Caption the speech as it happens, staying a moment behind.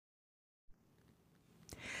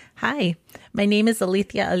Hi, my name is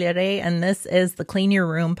Alethea Alire, and this is the Clean Your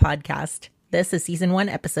Room podcast. This is season 1,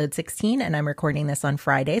 episode 16, and I'm recording this on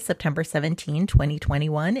Friday, September 17,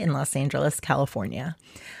 2021, in Los Angeles, California.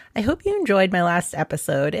 I hope you enjoyed my last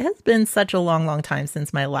episode. It has been such a long time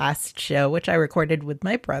since my last show, which I recorded with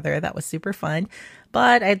my brother. That was super fun,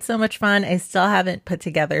 but I had so much fun. I still haven't put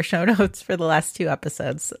together show notes for the last 2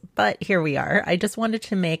 episodes, but here we are. I just wanted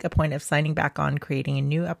to make a point of signing back on creating a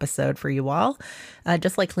new episode for you all.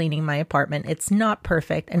 Just like cleaning my apartment, it's not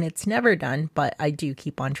perfect and it's never done, but I do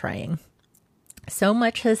keep on trying. So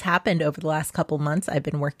much has happened over the last couple months. I've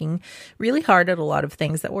been working really hard at a lot of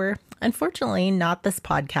things that were unfortunately not this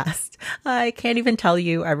podcast. I can't even tell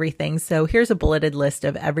you everything. So here's a bulleted list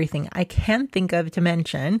of everything I can think of to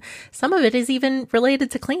mention. Some of it is even related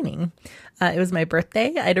to cleaning. It was my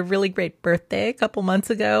birthday. I had a really great birthday a couple months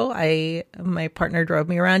ago. My partner drove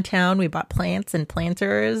me around town. We bought plants and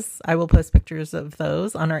planters. I will post pictures of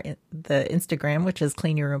those on the Instagram, which is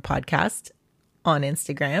Clean Your Room Podcast on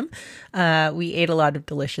Instagram. We ate a lot of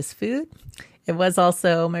delicious food. It was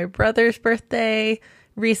also my brother's birthday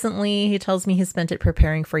recently. He tells me he spent it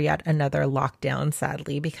preparing for yet another lockdown,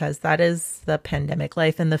 sadly, because that is the pandemic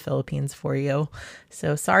life in the Philippines for you.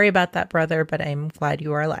 So sorry about that, brother, but I'm glad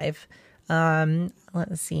you are alive.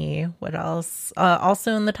 Let's see what else.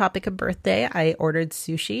 Also in the topic of birthday, I ordered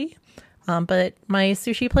sushi. But my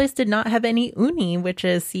sushi place did not have any uni, which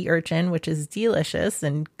is sea urchin, which is delicious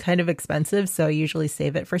and kind of expensive. So I usually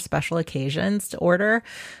save it for special occasions to order.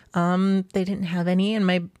 They didn't have any. And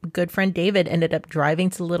my good friend David ended up driving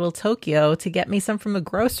to Little Tokyo to get me some from a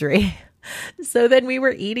grocery. So then we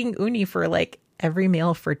were eating uni for like every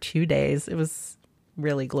meal for 2 days. It was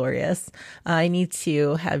really glorious. I need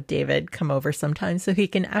to have David come over sometime so he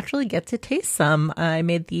can actually get to taste some. I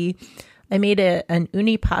made an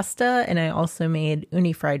uni pasta, and I also made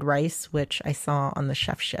uni fried rice, which I saw on the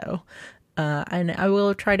chef show. And I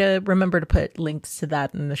will try to remember to put links to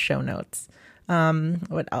that in the show notes.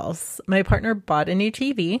 What else? My partner bought a new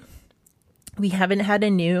TV. We haven't had a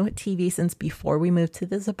new TV since before we moved to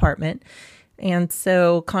this apartment. And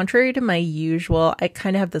so contrary to my usual, I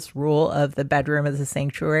kind of have this rule of the bedroom is a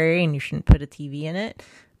sanctuary and you shouldn't put a TV in it.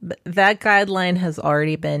 But that guideline has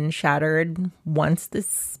already been shattered once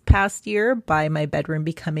this past year by my bedroom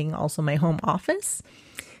becoming also my home office.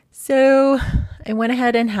 So I went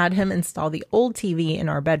ahead and had him install the old TV in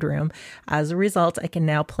our bedroom. As a result, I can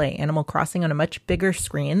now play Animal Crossing on a much bigger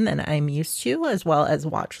screen than I'm used to, as well as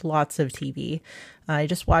watch lots of TV. I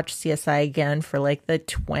just watched CSI again for like the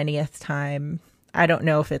 20th time. I don't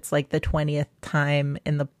know if it's like the 20th time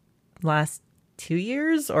in the last 2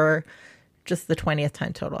 years or just the 20th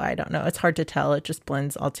time total. I don't know. It's hard to tell. It just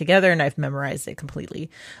blends all together and I've memorized it completely.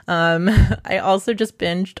 I also just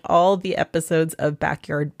binged all the episodes of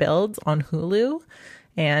Backyard Builds on Hulu,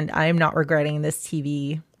 and I'm not regretting this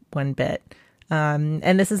TV one bit.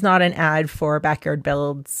 And this is not an ad for Backyard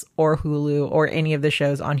Builds or Hulu or any of the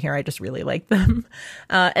shows on here. I just really like them.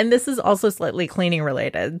 And this is also slightly cleaning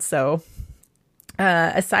related. So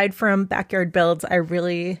aside from Backyard Builds, I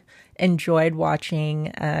really enjoyed watching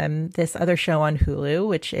this other show on Hulu,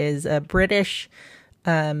 which is a British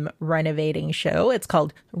renovating show. It's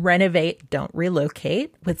called Renovate, Don't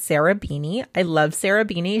Relocate with Sarah Beeny. I love Sarah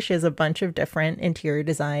Beeny. She has a bunch of different interior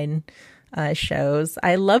design shows.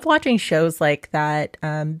 I love watching shows like that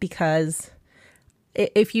because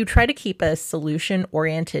if you try to keep a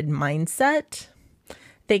solution-oriented mindset,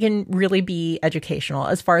 they can really be educational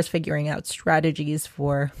as far as figuring out strategies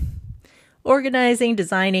for organizing,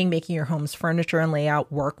 designing, making your home's furniture and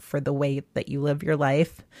layout work for the way that you live your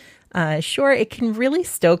life. Sure, it can really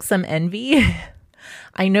stoke some envy.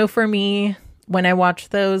 I know for me, when I watch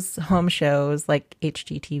those home shows, like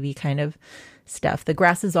HGTV kind of stuff, the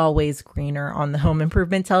grass is always greener on the home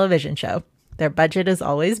improvement television show. Their budget is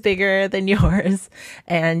always bigger than yours.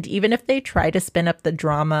 And even if they try to spin up the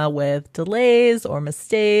drama with delays or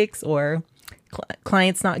mistakes or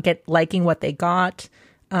clients not liking what they got,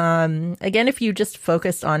 again, if you just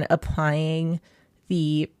focused on applying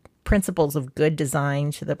the principles of good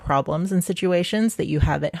design to the problems and situations that you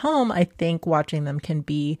have at home, I think watching them can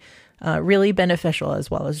be really beneficial as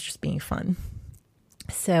well as just being fun.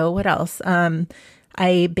 So what else?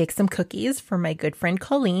 I baked some cookies for my good friend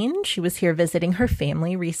Colleen. She was here visiting her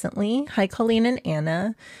family recently. Hi, Colleen and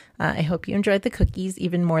Anna. I hope you enjoyed the cookies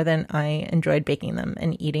even more than I enjoyed baking them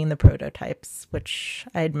and eating the prototypes, which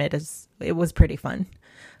I admit it was pretty fun.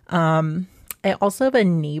 I also have a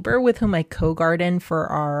neighbor with whom I co-garden for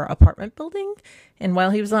our apartment building. And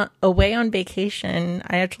while he was away on vacation,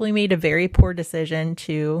 I actually made a very poor decision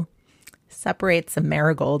to separate some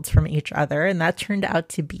marigolds from each other, and that turned out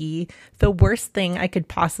to be the worst thing I could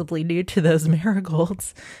possibly do to those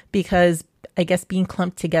marigolds, because I guess being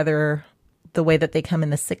clumped together the way that they come in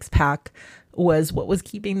the 6-pack was what was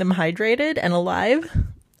keeping them hydrated and alive.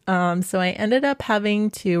 So I ended up having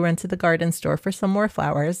to run to the garden store for some more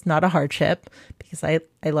flowers. Not a hardship, because I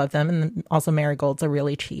love them, and also marigolds are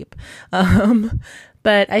really cheap.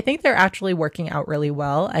 But I think they're actually working out really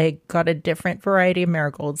well. I got a different variety of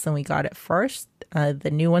marigolds than we got at first.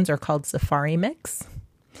 The new ones are called Safari Mix.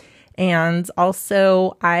 And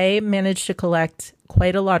also I managed to collect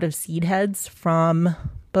quite a lot of seed heads from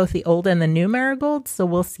both the old and the new marigolds. So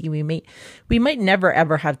we'll see. We might never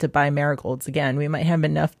ever have to buy marigolds again. We might have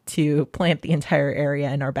enough to plant the entire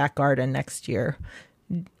area in our back garden next year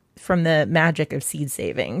from the magic of seed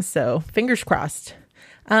saving. So fingers crossed.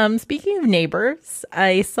 Speaking of neighbors,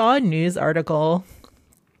 I saw a news article.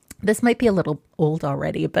 This might be a little old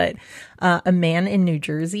already, but a man in New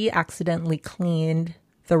Jersey accidentally cleaned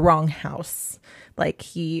the wrong house. Like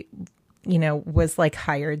he, was like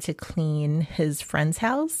hired to clean his friend's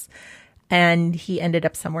house, and he ended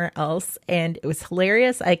up somewhere else, and it was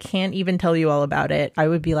hilarious. I can't even tell you all about it. I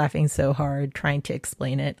would be laughing so hard trying to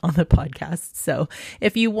explain it on the podcast. So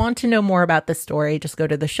if you want to know more about the story, just go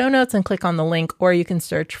to the show notes and click on the link, or you can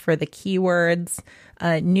search for the keywords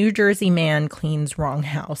New Jersey man cleans wrong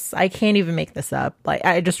house. I can't even make this up. Like,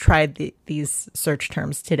 I just tried these search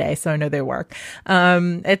terms today, so I know they work.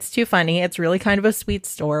 It's too funny. It's really kind of a sweet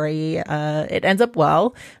story. It ends up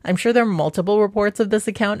well. I'm sure there are multiple reports of this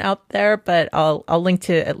account out there, but I'll link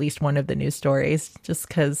to at least one of the news stories just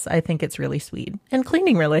because I think it's really sweet and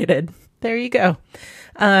cleaning related. There you go.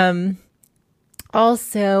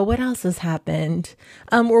 Also, what else has happened?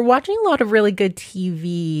 We're watching a lot of really good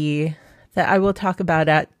TV that I will talk about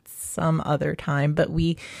at some other time, but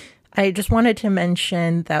I just wanted to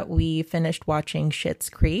mention that we finished watching Schitt's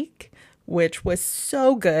Creek, which was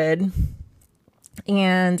so good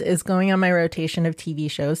and is going on my rotation of TV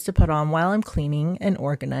shows to put on while I'm cleaning and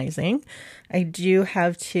organizing. I do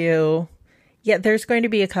have to, there's going to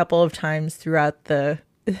be a couple of times throughout the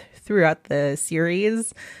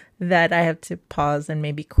series that I have to pause and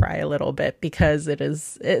maybe cry a little bit because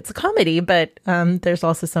it's a comedy, but there's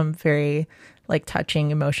also some very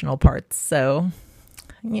touching emotional parts. So,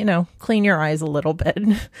 clean your eyes a little bit,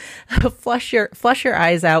 flush your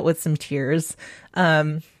eyes out with some tears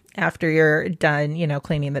after you're done,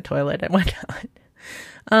 cleaning the toilet and whatnot.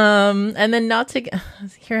 And then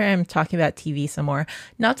here I am talking about TV some more,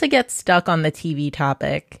 not to get stuck on the TV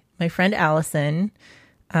topic. My friend Allison,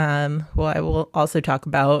 who I will also talk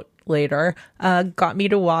about later, got me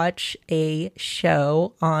to watch a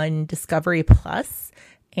show on Discovery Plus,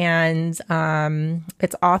 and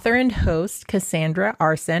it's author and host Cassandra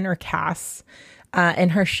Arson, or Cass,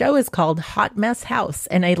 and her show is called Hot Mess House,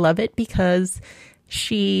 and I love it because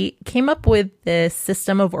she came up with this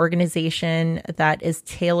system of organization that is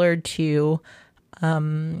tailored to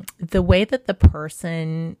the way that the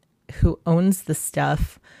person who owns the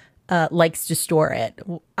stuff likes to store it.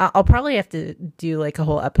 I'll probably have to do a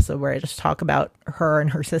whole episode where I just talk about her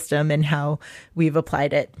and her system and how we've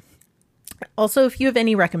applied it. Also, if you have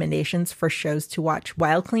any recommendations for shows to watch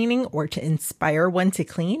while cleaning or to inspire one to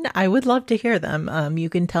clean, I would love to hear them. You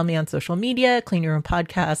can tell me on social media, Clean Your Room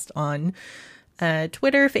Podcast on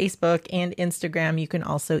Twitter, Facebook, and Instagram. You can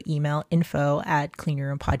also email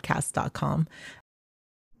info@cleanyourroompodcast.com.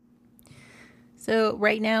 So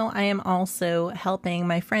right now I am also helping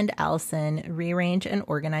my friend Allison rearrange and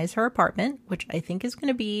organize her apartment, which I think is going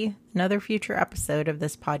to be another future episode of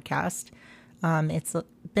this podcast. It's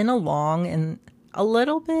been a long and a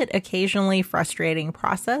little bit occasionally frustrating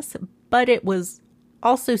process, but it was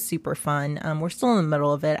also super fun. We're still in the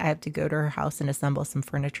middle of it. I have to go to her house and assemble some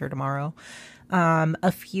furniture tomorrow.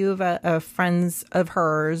 A few of friends of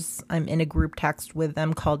hers, I'm in a group text with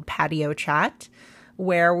them called Patio Chat,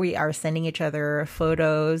 where we are sending each other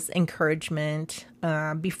photos, encouragement,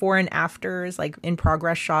 before and afters, in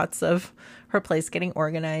progress shots of her place getting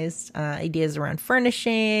organized, ideas around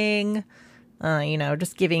furnishing,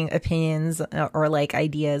 just giving opinions or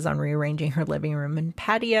ideas on rearranging her living room and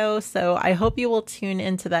patio. So I hope you will tune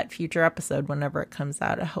into that future episode whenever it comes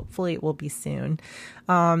out. Hopefully it will be soon.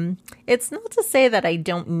 It's not to say that I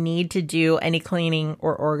don't need to do any cleaning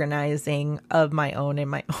or organizing of my own in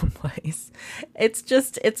my own place.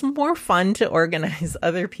 It's more fun to organize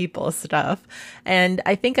other people's stuff. And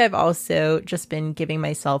I think I've also just been giving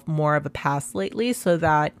myself more of a pass lately so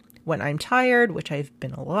that when I'm tired, which I've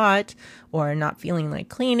been a lot, or not feeling like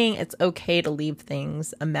cleaning, it's okay to leave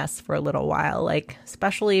things a mess for a little while. Like,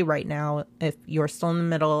 especially right now, if you're still in the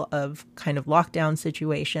middle of kind of lockdown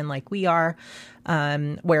situation like we are,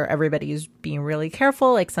 where everybody's being really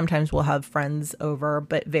careful. Like sometimes we'll have friends over,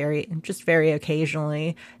 but very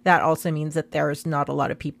occasionally. That also means that there's not a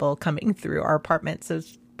lot of people coming through our apartment. So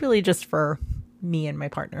it's really just for me and my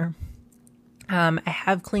partner. I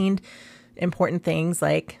have cleaned important things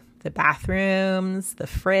like the bathrooms, the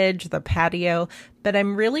fridge, the patio, but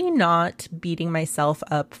I'm really not beating myself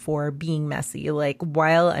up for being messy. Like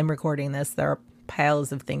while I'm recording this, there are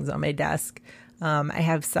piles of things on my desk. I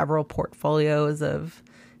have several portfolios of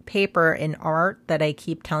paper and art that I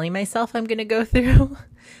keep telling myself I'm going to go through,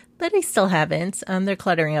 but I still haven't. They're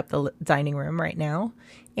cluttering up the dining room right now,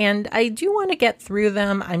 and I do want to get through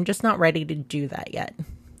them. I'm just not ready to do that yet.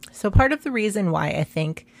 So part of the reason why I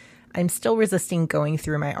think I'm still resisting going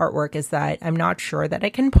through my artwork is that I'm not sure that I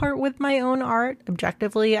can part with my own art.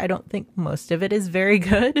 Objectively, I don't think most of it is very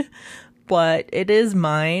good, but it is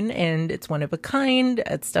mine and it's one of a kind.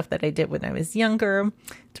 It's stuff that I did when I was younger.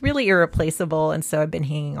 It's really irreplaceable, and so I've been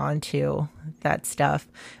hanging on to that stuff.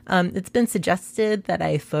 It's been suggested that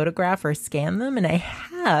I photograph or scan them, and I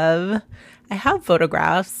have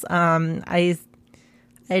photographs.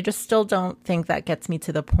 I just still don't think that gets me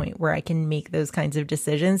to the point where I can make those kinds of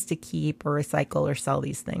decisions to keep or recycle or sell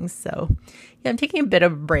these things. So yeah, I'm taking a bit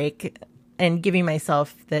of a break and giving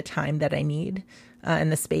myself the time that I need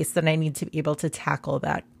and the space that I need to be able to tackle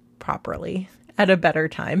that properly at a better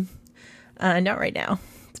time. Not right now.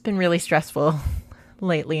 It's been really stressful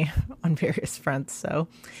lately on various fronts. So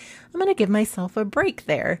I'm going to give myself a break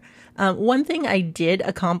there. One thing I did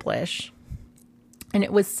accomplish, and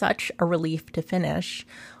it was such a relief to finish,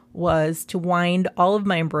 was to wind all of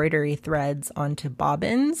my embroidery threads onto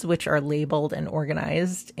bobbins, which are labeled and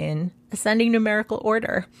organized in ascending numerical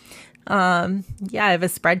order. I have a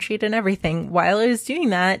spreadsheet and everything. While I was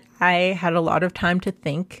doing that, I had a lot of time to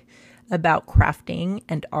think about crafting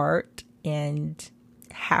and art and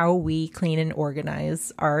how we clean and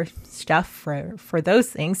organize our stuff for those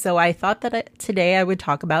things. So I thought that today I would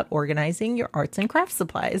talk about organizing your arts and craft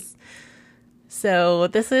supplies. So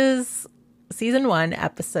this is season 1,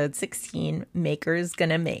 episode 16, Maker's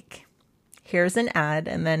Gonna Make. Here's an ad,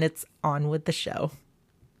 and then it's on with the show.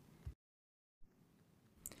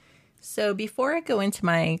 So before I go into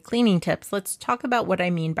my cleaning tips, let's talk about what I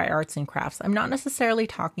mean by arts and crafts. I'm not necessarily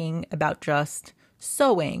talking about just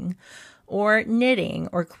sewing or knitting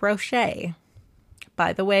or crochet.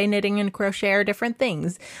 By the way, knitting and crochet are different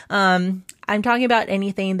things. I'm talking about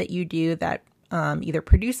anything that you do that either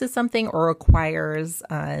produces something or requires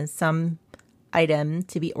some item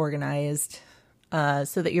to be organized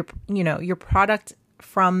so that your product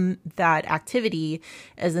from that activity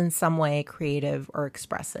is in some way creative or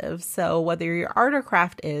expressive. So whether your art or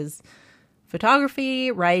craft is photography,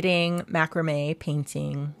 writing, macrame,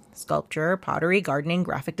 painting, sculpture, pottery, gardening,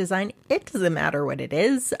 graphic design, it doesn't matter what it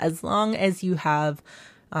is, as long as you have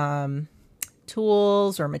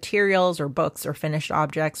tools or materials or books or finished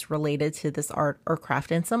objects related to this art or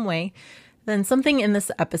craft in some way, then something in this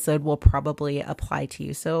episode will probably apply to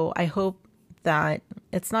you. So I hope that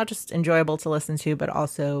it's not just enjoyable to listen to, but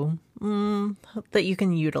also that you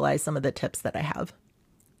can utilize some of the tips that I have.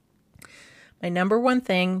 My number one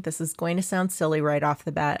thing, this is going to sound silly right off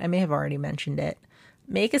the bat, I may have already mentioned it,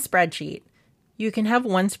 make a spreadsheet. You can have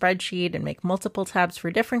one spreadsheet and make multiple tabs for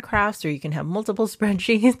different crafts, or you can have multiple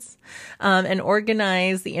spreadsheets and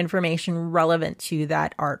organize the information relevant to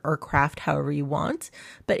that art or craft however you want.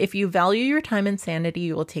 But if you value your time and sanity,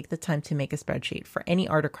 you will take the time to make a spreadsheet for any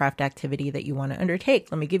art or craft activity that you want to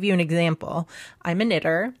undertake. Let me give you an example. I'm a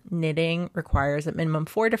knitter. Knitting requires at minimum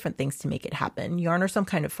 4 different things to make it happen. Yarn or some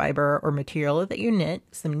kind of fiber or material that you knit,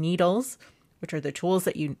 some needles, which are the tools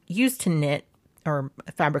that you use to knit or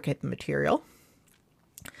fabricate the material.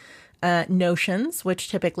 Notions, which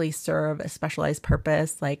typically serve a specialized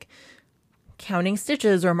purpose, like counting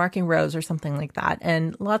stitches or marking rows or something like that.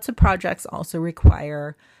 And lots of projects also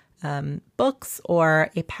require books or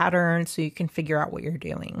a pattern so you can figure out what you're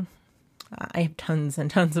doing. I have tons and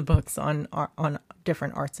tons of books on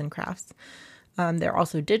different arts and crafts. There are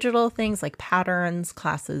also digital things like patterns,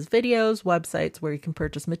 classes, videos, websites where you can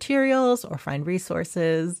purchase materials or find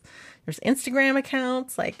resources. There's Instagram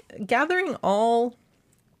accounts, like gathering all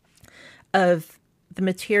of the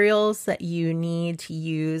materials that you need to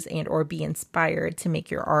use and or be inspired to make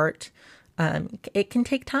your art. It can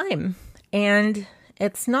take time, and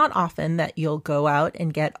it's not often that you'll go out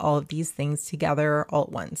and get all of these things together all at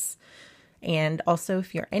once. And also,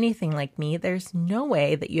 if you're anything like me, there's no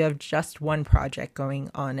way that you have just one project going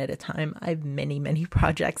on at a time. I have many, many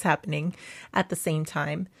projects happening at the same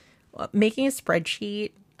time. Making a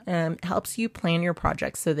spreadsheet helps you plan your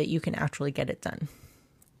project so that you can actually get it done.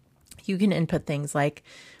 You can input things like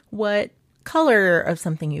what color of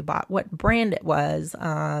something you bought, what brand it was,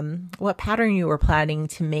 what pattern you were planning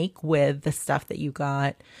to make with the stuff that you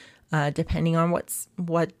got. Depending on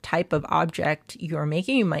what type of object you're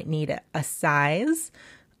making, you might need a size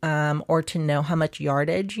or to know how much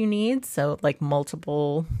yardage you need. So like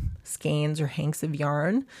multiple skeins or hanks of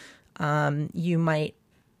yarn. You might,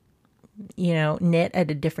 knit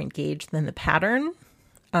at a different gauge than the pattern.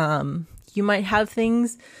 You might have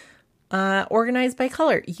things organized by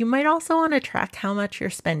color. You might also want to track how much you're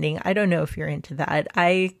spending. I don't know if you're into that.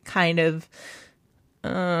 I kind of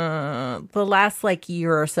the last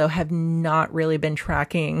year or so have not really been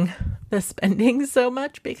tracking the spending so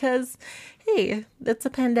much because, hey, it's a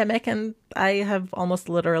pandemic and I have almost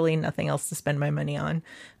literally nothing else to spend my money on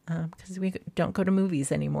because we don't go to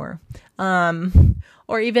movies anymore.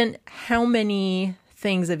 Or even how many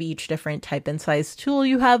things of each different type and size tool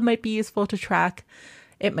you have might be useful to track.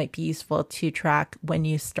 It might be useful to track when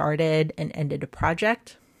you started and ended a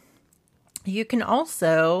project. You can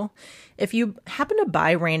also, if you happen to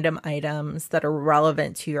buy random items that are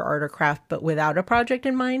relevant to your art or craft, but without a project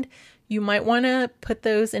in mind, you might want to put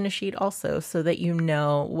those in a sheet also so that you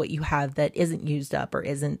know what you have that isn't used up or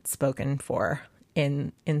isn't spoken for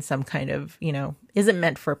in some kind of, isn't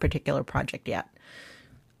meant for a particular project yet.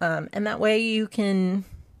 And that way you can,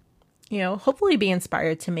 hopefully be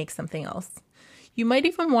inspired to make something else. You might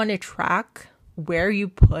even want to track where you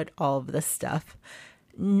put all of this stuff.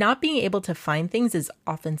 Not being able to find things is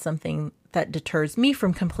often something that deters me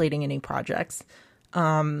from completing any projects.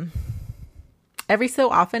 Every so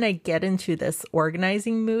often I get into this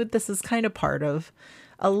organizing mood. This is kind of part of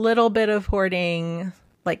a little bit of hoarding,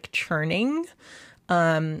 like churning.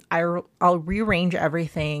 I'll rearrange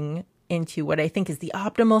everything into what I think is the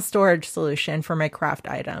optimal storage solution for my craft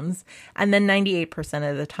items. And then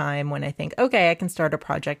 98% of the time when I think, okay, I can start a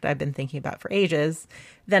project I've been thinking about for ages,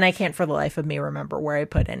 then I can't for the life of me remember where I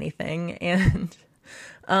put anything. And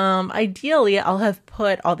ideally, I'll have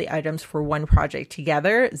put all the items for one project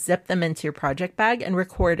together, zipped them into your project bag, and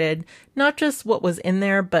recorded not just what was in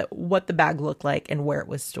there, but what the bag looked like and where it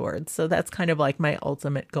was stored. So that's kind of like my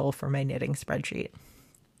ultimate goal for my knitting spreadsheet.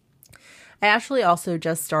 I actually also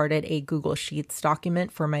just started a Google Sheets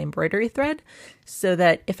document for my embroidery thread so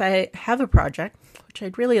that if I have a project, which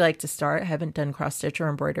I'd really like to start, I haven't done cross stitch or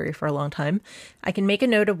embroidery for a long time, I can make a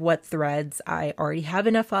note of what threads I already have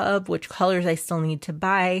enough of, which colors I still need to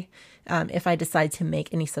buy. If I decide to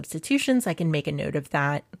make any substitutions, I can make a note of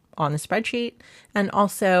that on the spreadsheet. And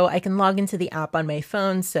also I can log into the app on my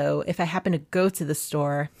phone. So if I happen to go to the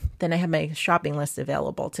store, then I have my shopping list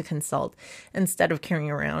available to consult instead of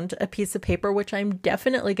carrying around a piece of paper, which I'm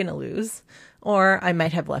definitely going to lose, or I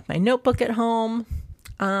might have left my notebook at home.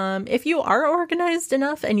 If you are organized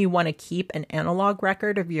enough and you want to keep an analog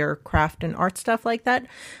record of your craft and art stuff like that,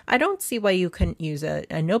 I don't see why you couldn't use a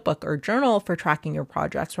notebook or journal for tracking your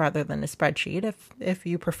projects rather than a spreadsheet if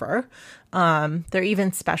you prefer. There are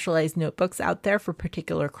even specialized notebooks out there for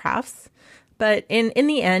particular crafts. But in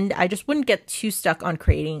the end, I just wouldn't get too stuck on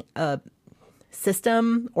creating a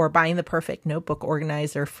system or buying the perfect notebook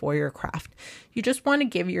organizer for your craft. You just want to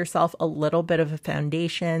give yourself a little bit of a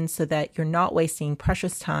foundation so that you're not wasting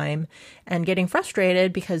precious time and getting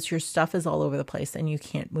frustrated because your stuff is all over the place and you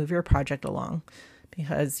can't move your project along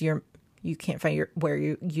because you can't find where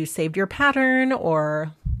you saved your pattern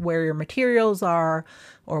or where your materials are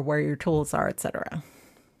or where your tools are, etc.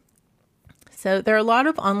 So there are a lot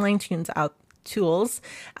of online tools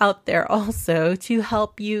out there also to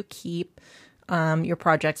help you keep your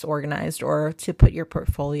projects organized or to put your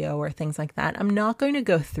portfolio or things like that. I'm not going to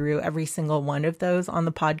go through every single one of those on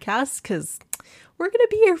the podcast because we're going to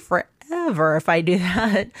be here forever if I do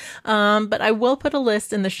that. But I will put a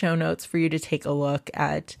list in the show notes for you to take a look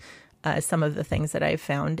at some of the things that I've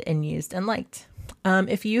found and used and liked.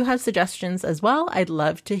 If you have suggestions as well, I'd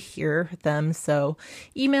love to hear them. So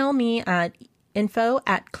email me at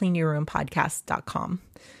info@cleanyourroompodcast.com.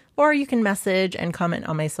 Or you can message and comment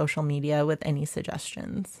on my social media with any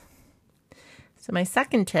suggestions. So my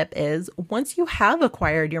second tip is once you have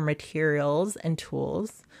acquired your materials and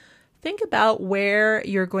tools, think about where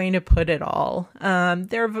you're going to put it all.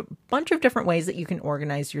 There are a bunch of different ways that you can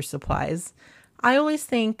organize your supplies. I always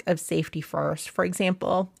think of safety first. For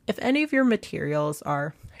example, if any of your materials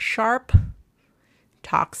are sharp,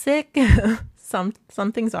 toxic.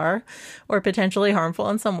 Some things are, or potentially harmful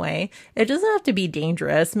in some way. It doesn't have to be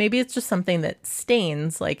dangerous. Maybe it's just something that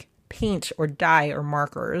stains, like paint or dye or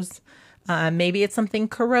markers. Maybe it's something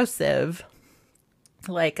corrosive,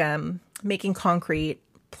 like making concrete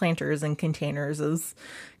planters and containers is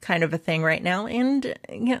kind of a thing right now. And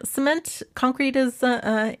cement, concrete is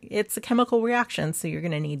it's a chemical reaction, so you're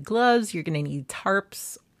going to need gloves. You're going to need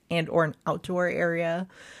tarps and or an outdoor area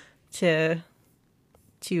to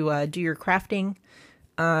do your crafting.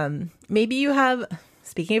 Maybe you have,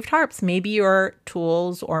 speaking of tarps, maybe your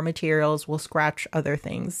tools or materials will scratch other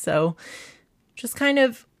things. So just kind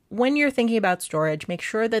of, when you're thinking about storage, make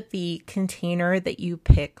sure that the container that you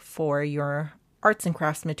pick for your arts and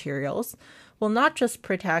crafts materials will not just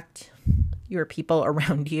protect your people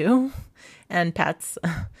around you and pets,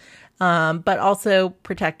 but also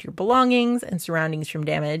protect your belongings and surroundings from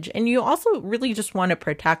damage. And you also really just want to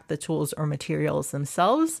protect the tools or materials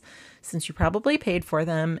themselves, since you probably paid for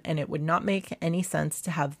them, and it would not make any sense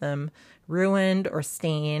to have them ruined or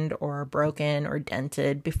stained or broken or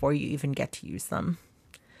dented before you even get to use them.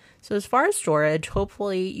 So as far as storage,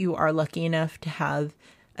 hopefully you are lucky enough to have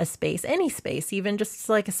a space, any space, even just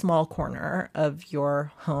like a small corner of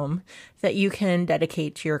your home that you can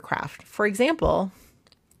dedicate to your craft. For example,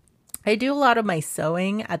 I do a lot of my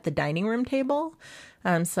sewing at the dining room table.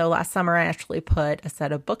 So last summer, I actually put a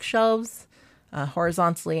set of bookshelves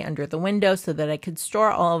horizontally under the window so that I could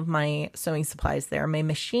store all of my sewing supplies there. My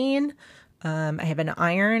machine, I have an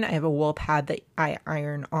iron, I have a wool pad that I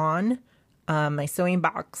iron on. My sewing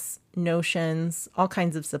box, notions, all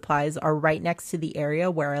kinds of supplies are right next to the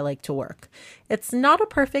area where I like to work. It's not a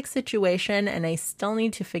perfect situation, and I still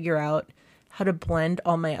need to figure out how to blend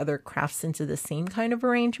all my other crafts into the same kind of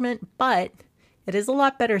arrangement, but it is a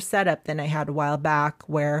lot better setup than I had a while back,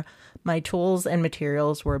 where my tools and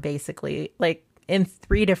materials were basically like in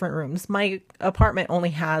 3 different rooms. My apartment only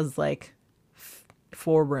has like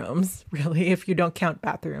 4 rooms, really, if you don't count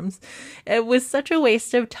bathrooms. It was such a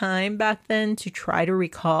waste of time back then to try to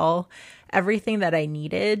recall everything that I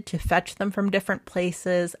needed, to fetch them from different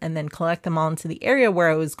places and then collect them all into the area where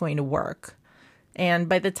I was going to work. And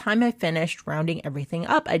by the time I finished rounding everything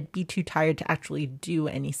up, I'd be too tired to actually do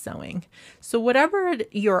any sewing. So whatever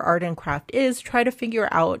your art and craft is, try to figure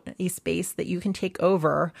out a space that you can take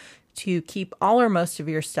over to keep all or most of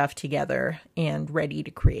your stuff together and ready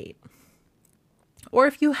to create. Or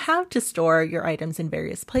if you have to store your items in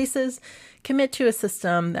various places, commit to a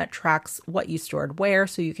system that tracks what you stored where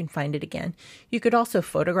so you can find it again. You could also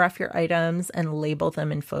photograph your items and label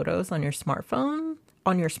them in photos on your smartphone.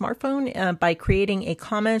 By creating a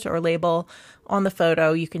comment or label on the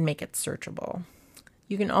photo, you can make it searchable.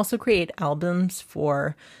 You can also create albums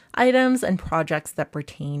for items and projects that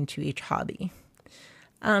pertain to each hobby.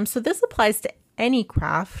 So this applies to any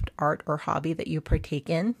craft, art, or hobby that you partake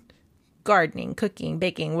in. Gardening, cooking,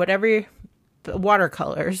 baking, whatever,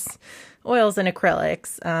 watercolors, oils and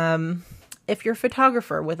acrylics. If you're a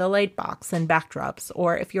photographer with a light box and backdrops,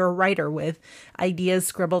 or if you're a writer with ideas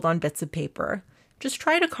scribbled on bits of paper, just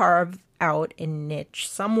try to carve out a niche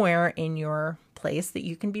somewhere in your place that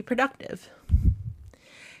you can be productive.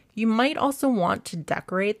 You might also want to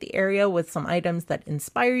decorate the area with some items that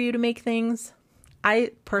inspire you to make things.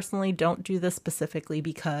 I personally don't do this specifically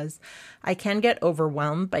because I can get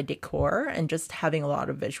overwhelmed by decor and just having a lot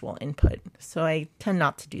of visual input. So I tend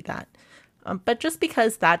not to do that. But just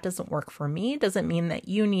because that doesn't work for me doesn't mean that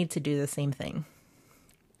you need to do the same thing.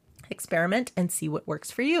 Experiment and see what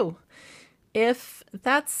works for you. If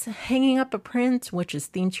that's hanging up a print which is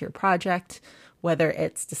themed to your project, whether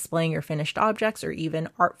it's displaying your finished objects or even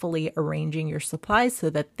artfully arranging your supplies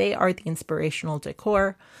so that they are the inspirational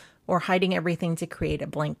decor, or hiding everything to create a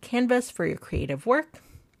blank canvas for your creative work,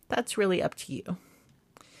 that's really up to you.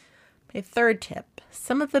 My third tip,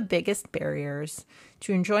 some of the biggest barriers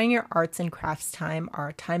to enjoying your arts and crafts time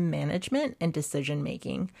are time management and decision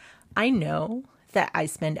making. I know that I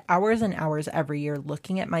spend hours and hours every year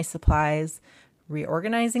looking at my supplies,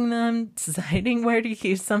 reorganizing them, deciding where to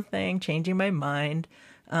use something, changing my mind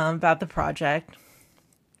about the project.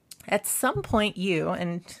 At some point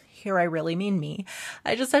and here I really mean me,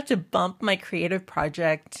 I just have to bump my creative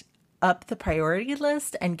project up the priority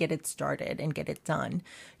list and get it started and get it done.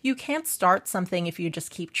 You can't start something if you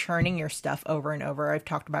just keep churning your stuff over and over. I've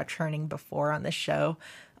talked about churning before on this show.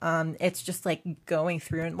 It's just like going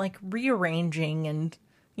through and like rearranging and,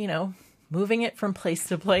 moving it from place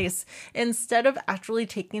to place instead of actually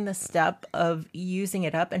taking the step of using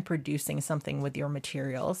it up and producing something with your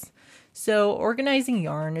materials. So organizing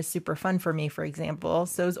yarn is super fun for me, for example.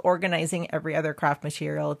 So is organizing every other craft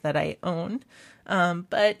material that I own.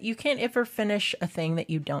 But you can't ever finish a thing that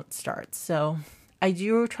you don't start. So I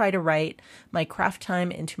do try to write my craft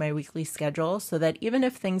time into my weekly schedule so that even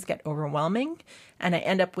if things get overwhelming and I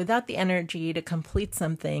end up without the energy to complete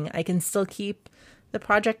something, I can still keep the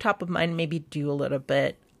project top of mind, maybe do a little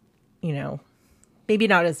bit, maybe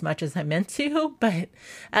not as much as I meant to, but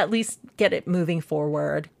at least get it moving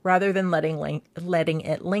forward rather than letting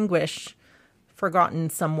it languish,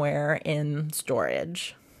 forgotten somewhere in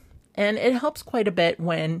storage. And it helps quite a bit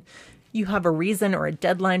when you have a reason or a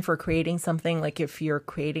deadline for creating something, like if you're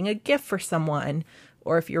creating a gift for someone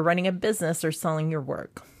or if you're running a business or selling your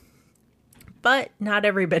work. But not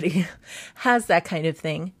everybody has that kind of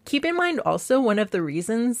thing. Keep in mind also, one of the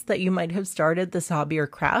reasons that you might have started this hobby or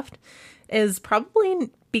craft is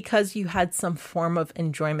probably because you had some form of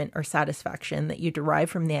enjoyment or satisfaction that you derive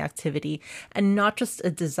from the activity and not just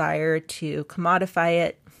a desire to commodify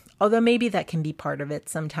it, although maybe that can be part of it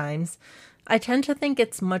sometimes. I tend to think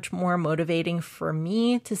it's much more motivating for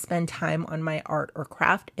me to spend time on my art or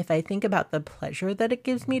craft if I think about the pleasure that it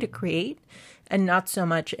gives me to create, and not so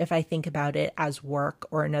much if I think about it as work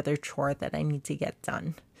or another chore that I need to get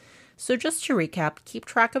done. So just to recap, keep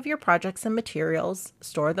track of your projects and materials,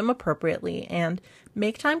 store them appropriately, and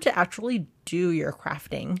make time to actually do your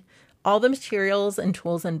crafting. All the materials and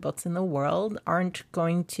tools and books in the world aren't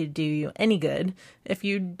going to do you any good if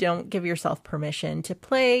you don't give yourself permission to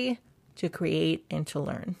play, to create, and to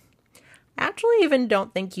learn. I actually even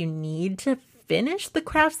don't think you need to finish the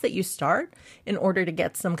crafts that you start in order to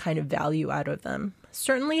get some kind of value out of them.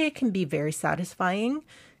 Certainly it can be very satisfying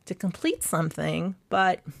to complete something,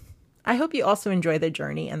 but I hope you also enjoy the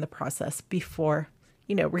journey and the process before,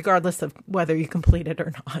 regardless of whether you complete it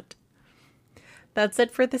or not. That's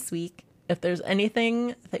it for this week. If there's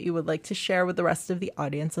anything that you would like to share with the rest of the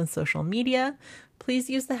audience on social media, please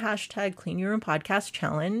use the hashtag Clean Your Room Podcast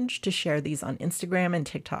Challenge to share these on Instagram and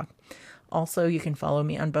TikTok. Also, you can follow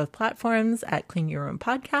me on both platforms at Clean Your Room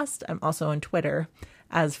Podcast. I'm also on Twitter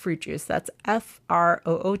as Fruit Juice. That's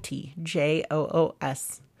FROOTJOOS.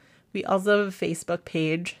 We also have a Facebook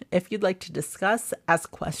page if you'd like to discuss, ask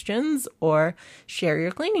questions, or share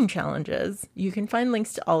your cleaning challenges. You can find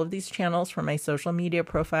links to all of these channels from my social media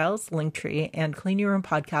profiles, Linktree, and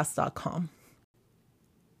cleanyourroompodcast.com.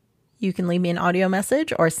 You can leave me an audio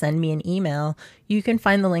message or send me an email. You can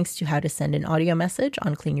find the links to how to send an audio message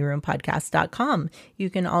on cleanyourroompodcast.com. You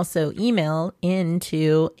can also email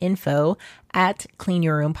into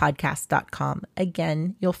info@cleanyourroompodcast.com.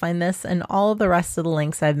 Again, you'll find this and all the rest of the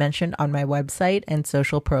links I've mentioned on my website and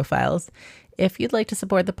social profiles. If you'd like to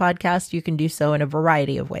support the podcast, you can do so in a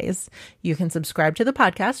variety of ways. You can subscribe to the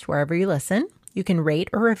podcast wherever you listen. You can rate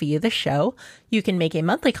or review the show. You can make a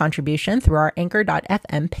monthly contribution through our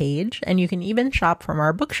anchor.fm page, and you can even shop from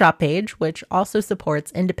our bookshop page, which also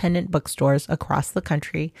supports independent bookstores across the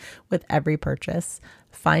country with every purchase.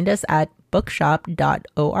 Find us at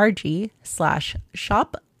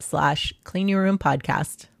bookshop.org/shop/Clean Your Room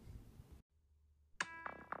Podcast.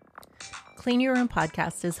 Clean Your Room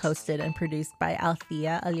Podcast is hosted and produced by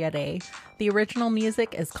Althea Aliare. The original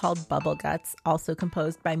music is called Bubble Guts, also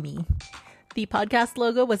composed by me. The podcast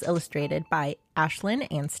logo was illustrated by Ashlyn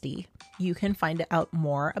Anstey. You can find out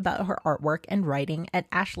more about her artwork and writing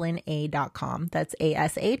at ashlyna.com. That's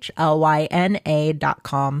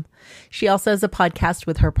ASHLYNA.com. She also has a podcast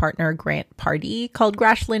with her partner Grant Pardee called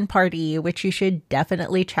Grashlyn Party, which you should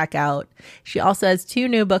definitely check out. She also has 2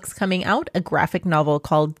 new books coming out, a graphic novel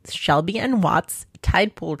called Shelby and Watts,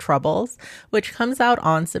 Tide Pool Troubles, which comes out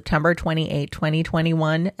on September 28,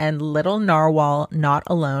 2021, and Little Narwhal Not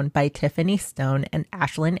Alone by Tiffany Stone and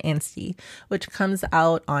Ashlyn Anstey, which comes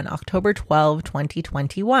out on October 12,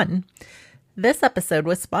 2021. This episode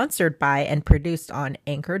was sponsored by and produced on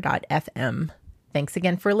Anchor.fm. Thanks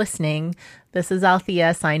again for listening. This is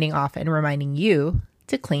Althea signing off and reminding you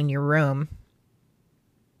to clean your room.